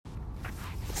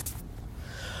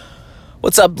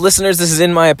What's up, listeners? This is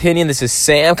In My Opinion. This is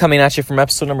Sam coming at you from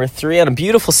episode number 3 on a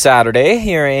beautiful Saturday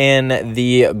here in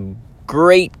the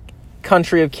great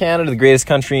country of Canada, the greatest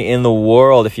country in the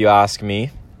world, if you ask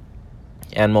me,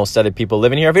 and most other people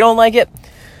living here. If you don't like it,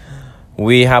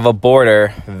 we have a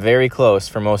border very close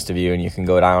for most of you, and you can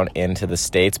go down into the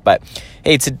States. But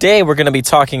hey, today we're going to be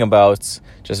talking about,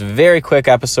 just a very quick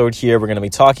episode here, we're going to be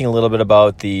talking a little bit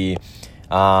about the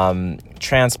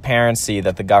transparency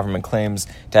that the government claims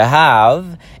to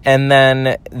have, and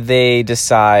then they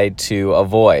decide to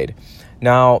avoid.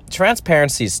 Now,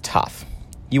 transparency is tough.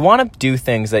 You want to do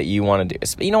things that you want to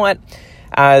do. You know what?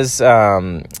 As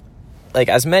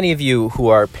many of you who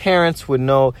are parents would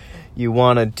know, you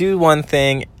want to do one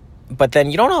thing, but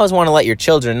then you don't always want to let your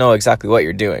children know exactly what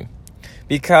you're doing,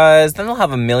 because then they'll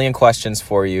have a million questions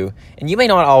for you, and you may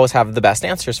not always have the best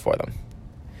answers for them.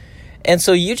 And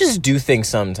so you just do things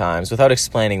sometimes without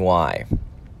explaining why.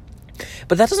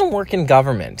 But that doesn't work in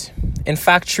government. In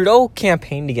fact, Trudeau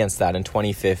campaigned against that in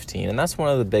 2015, and that's one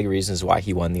of the big reasons why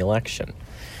he won the election,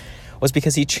 was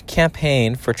because he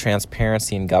campaigned for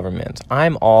transparency in government.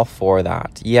 I'm all for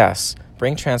that. Yes,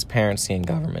 bring transparency in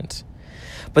government.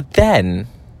 But then,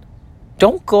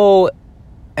 don't go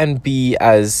and be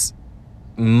as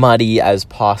muddy as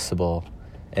possible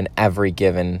in every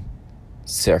given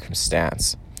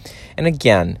circumstance. And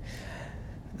again,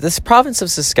 this province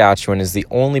of Saskatchewan is the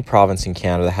only province in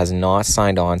Canada that has not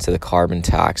signed on to the carbon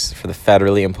tax, for the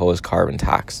federally imposed carbon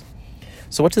tax.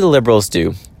 So what do the Liberals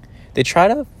do? They try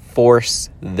to force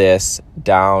this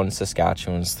down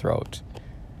Saskatchewan's throat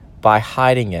by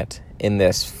hiding it in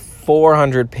this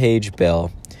 400-page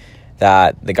bill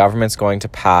that the government's going to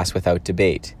pass without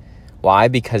debate. Why?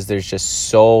 Because there's just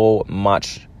so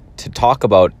much to talk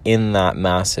about in that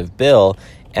massive bill,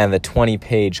 and the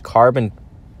 20-page carbon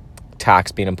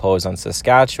tax being imposed on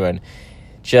Saskatchewan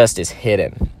just is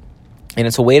hidden. And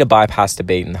it's a way to bypass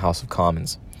debate in the House of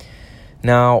Commons.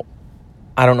 Now,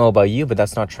 I don't know about you, but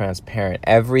that's not transparent.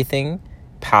 Everything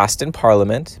passed in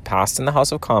Parliament, passed in the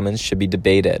House of Commons, should be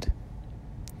debated.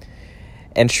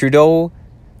 And Trudeau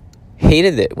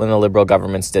hated it when the Liberal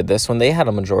governments did this, when they had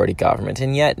a majority government,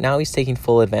 and yet now he's taking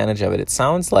full advantage of it. It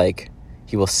sounds like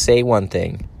he will say one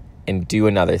thing and do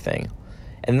another thing.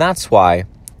 And that's why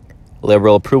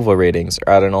Liberal approval ratings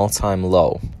are at an all-time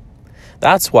low.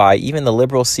 That's why even the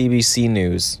Liberal CBC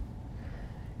News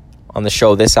on the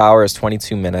show This Hour is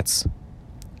 22 Minutes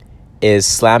is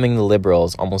slamming the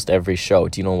Liberals almost every show.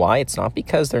 Do you know why? It's not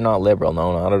because they're not Liberal.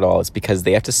 No, not at all. It's because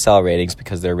they have to sell ratings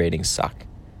because their ratings suck.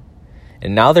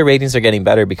 And now their ratings are getting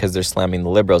better because they're slamming the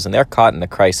Liberals, and they're caught in a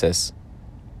crisis.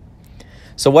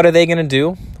 So what are they going to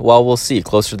do? Well, we'll see.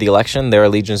 Closer to the election, their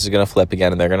allegiance is going to flip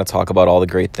again, and they're going to talk about all the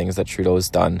great things that Trudeau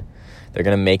has done. They're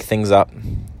going to make things up.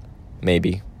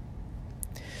 Maybe.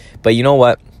 But you know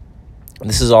what?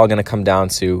 This is all going to come down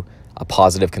to a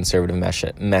positive conservative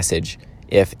message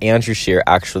if Andrew Scheer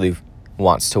actually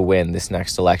wants to win this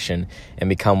next election and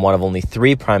become one of only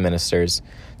 3 prime ministers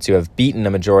to have beaten a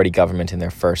majority government in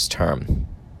their first term.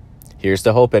 Here's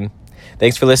to hoping.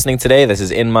 Thanks for listening today. This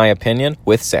is In My Opinion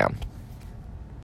with Sam.